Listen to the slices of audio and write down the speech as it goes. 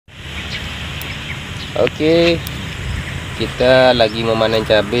Oke, kita lagi memanen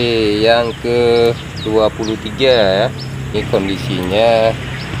cabai yang ke 23 ya. Ini kondisinya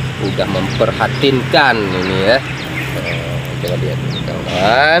udah memprihatinkan ini ya. Coba lihat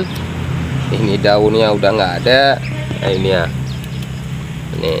kawan-kawan. Ini daunnya udah nggak ada. Nah, ini ya.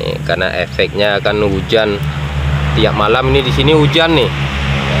 Ini karena efeknya akan hujan tiap malam, ini di sini hujan nih.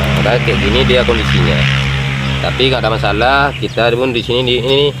 Nah, kayak gini dia kondisinya. Tapi nggak ada masalah, kita pun di sini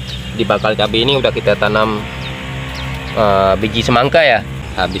di bakal cabai ini udah kita tanam biji semangka ya.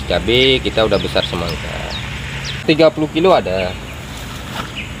 Habis cabai kita udah besar semangka. 30 kilo ada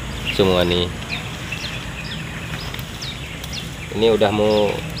semua nih. Ini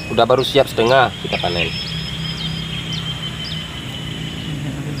udah baru siap setengah kita panen.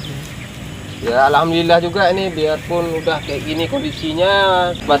 Ya alhamdulillah juga ini, biarpun udah kayak gini kondisinya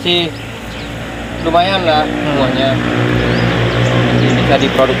masih lumayan lah semuanya, masih bisa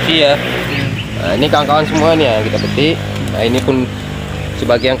diproduksi ya. Nah, ini kawan-kawan semua nih ya kita petik. Nah, ini pun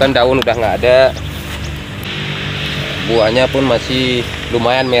sebagian kan daun udah nggak ada, buahnya pun masih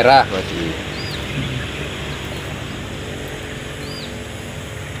lumayan merah masih.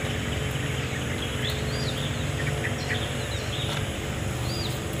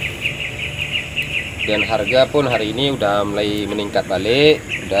 Dan harga pun hari ini udah mulai meningkat balik,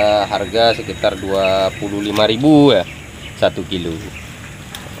 udah harga sekitar 25.000 ya 1 kilo.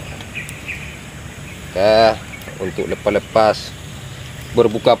 Oke, untuk lepas-lepas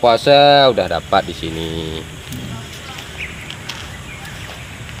berbuka puasa udah dapat di sini.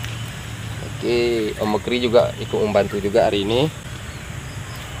 Oke, Om Mekri juga ikut membantu juga hari ini.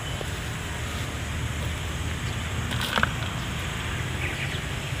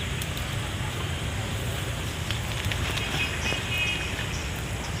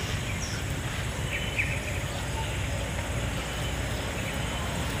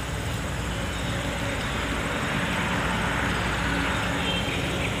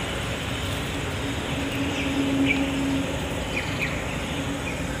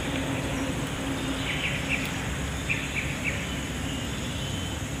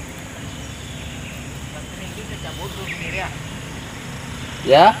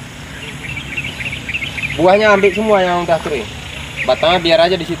 Ya, buahnya ambil semua yang udah kering, batangnya biar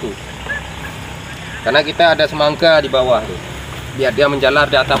aja di situ, karena kita ada semangka di bawah tuh, biar dia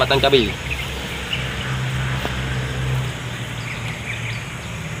menjalar di atas batang cabai.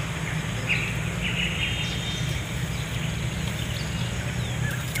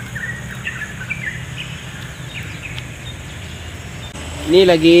 Ini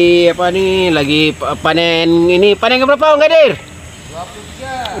lagi apa nih? Lagi panen ini, panen ke berapa Om Gadir?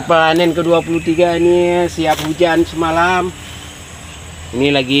 23. Panen ke 23 ini, siap hujan semalam.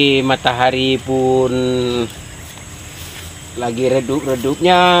 Ini lagi matahari pun lagi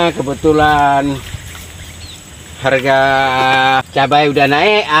redup-redupnya. Kebetulan harga cabai udah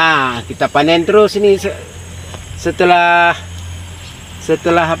naik. Kita panen terus ini setelah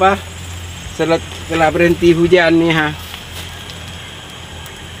apa? Setelah berhenti hujan nih ha.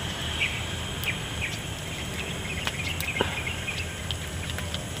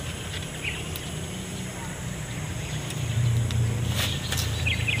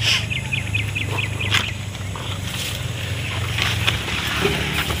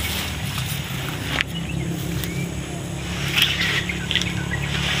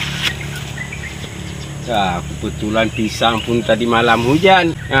 Nah, kebetulan pisang pun tadi malam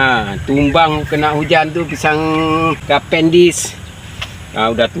hujan. Nah, tumbang kena hujan tuh pisang kapendis.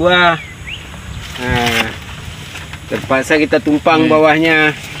 Nah, udah tua. Nah, terpaksa kita tumpang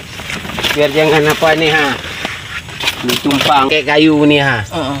bawahnya biar jangan apa nih ha. Ini tumpang kayak kayu nih ha.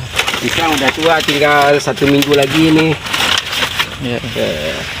 Pisang udah tua, tinggal 1 minggu lagi nih.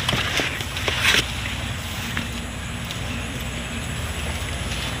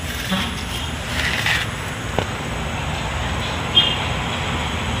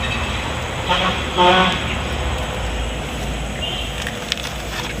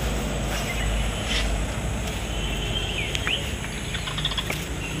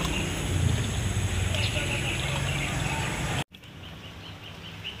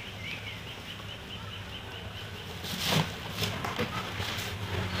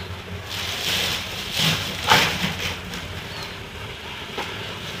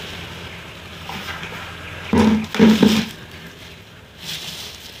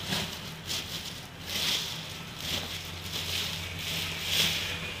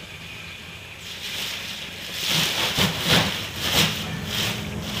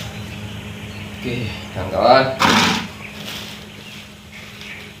 Oke, kawan-kawan,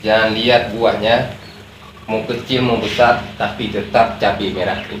 jangan lihat buahnya, mau kecil mau besar, tapi tetap cabai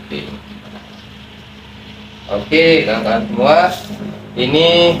merah keriting. Oke, kawan-kawan semua,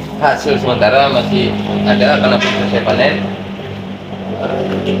 ini hasil sementara masih ada karena belum selesai panen.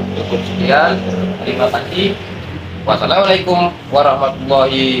 Cukup sekian, terima kasih. Wassalamualaikum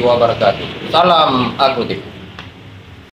warahmatullahi wabarakatuh. Salam Agrotefo.